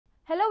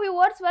Hello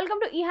viewers, welcome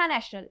to EHA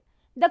National.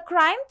 The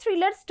crime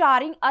thriller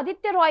starring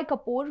Aditya Roy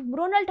Kapoor,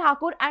 Mrunal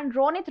Thakur and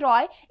Ronit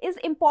Roy is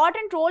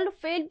important role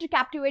failed to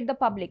captivate the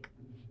public.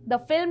 The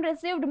film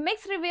received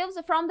mixed reviews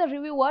from the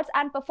reviewers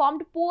and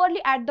performed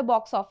poorly at the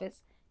box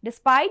office.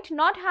 Despite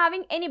not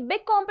having any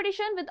big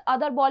competition with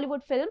other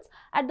Bollywood films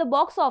at the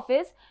box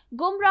office,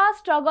 Gumraah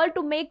struggled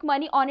to make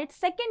money on its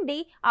second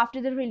day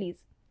after the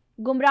release.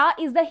 Gumraah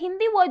is the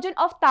Hindi version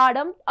of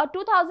Thadam, a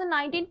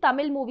 2019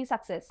 Tamil movie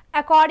success.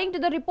 According to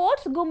the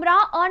reports,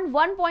 Gumraah earned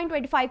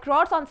 1.25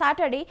 crores on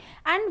Saturday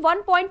and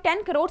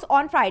 1.10 crores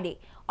on Friday.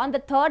 On the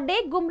third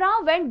day,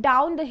 Gumraah went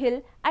down the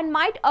hill and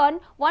might earn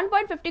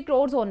 1.50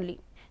 crores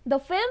only. The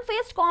film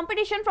faced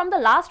competition from the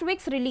last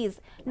week's release,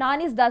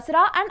 Nani's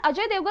Dasra and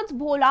Ajay Devgan's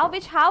Bhola,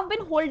 which have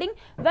been holding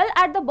well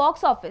at the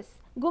box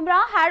office.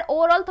 Gumraah had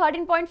overall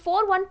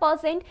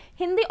 13.41%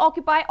 Hindi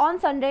occupy on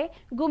Sunday.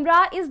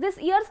 Gumraah is this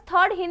year's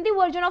third Hindi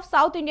version of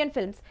South Indian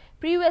films.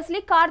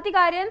 Previously, Kartik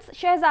Aaryan's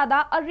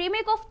Shehzada, a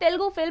remake of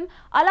Telugu film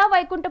Ala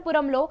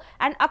Vaikuntapuramlo,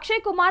 and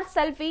Akshay Kumar's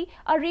Selfie,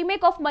 a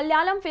remake of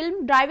Malayalam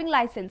film Driving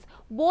License,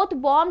 both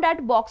bombed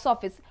at box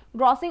office,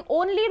 grossing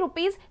only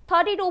rupees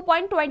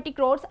 32.20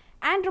 crores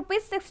and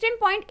rupees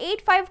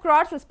 16.85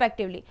 crores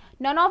respectively.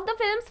 None of the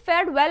films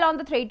fared well on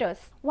the theatres.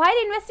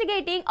 While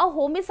investigating a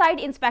homicide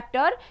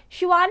inspector,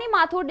 Shivani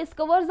Mathur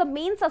discovers the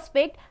main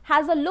suspect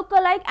has a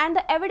look-alike and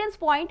the evidence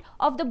point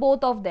of the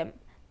both of them.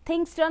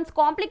 Things turns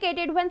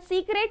complicated when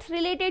secrets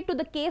related to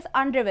the case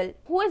unravel.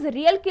 Who is the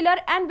real killer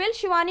and will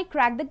Shivani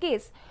crack the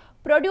case?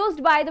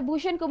 Produced by the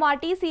Bhushan Kumar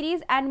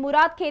T-Series and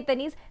Murad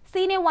Khetani's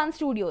Cine One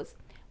Studios.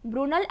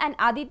 Mrunal and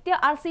Aditya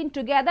are seen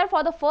together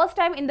for the first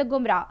time in the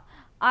Gumraah.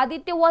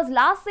 Aditya was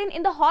last seen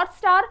in the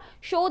Hotstar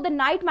show The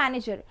Night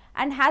Manager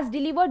and has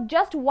delivered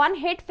just one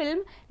hit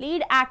film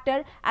lead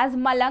actor as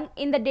Malang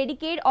in the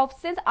decade of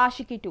since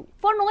Ashiki 2.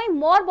 For knowing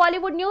more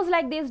Bollywood news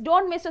like this,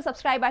 don't miss to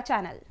subscribe our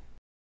channel.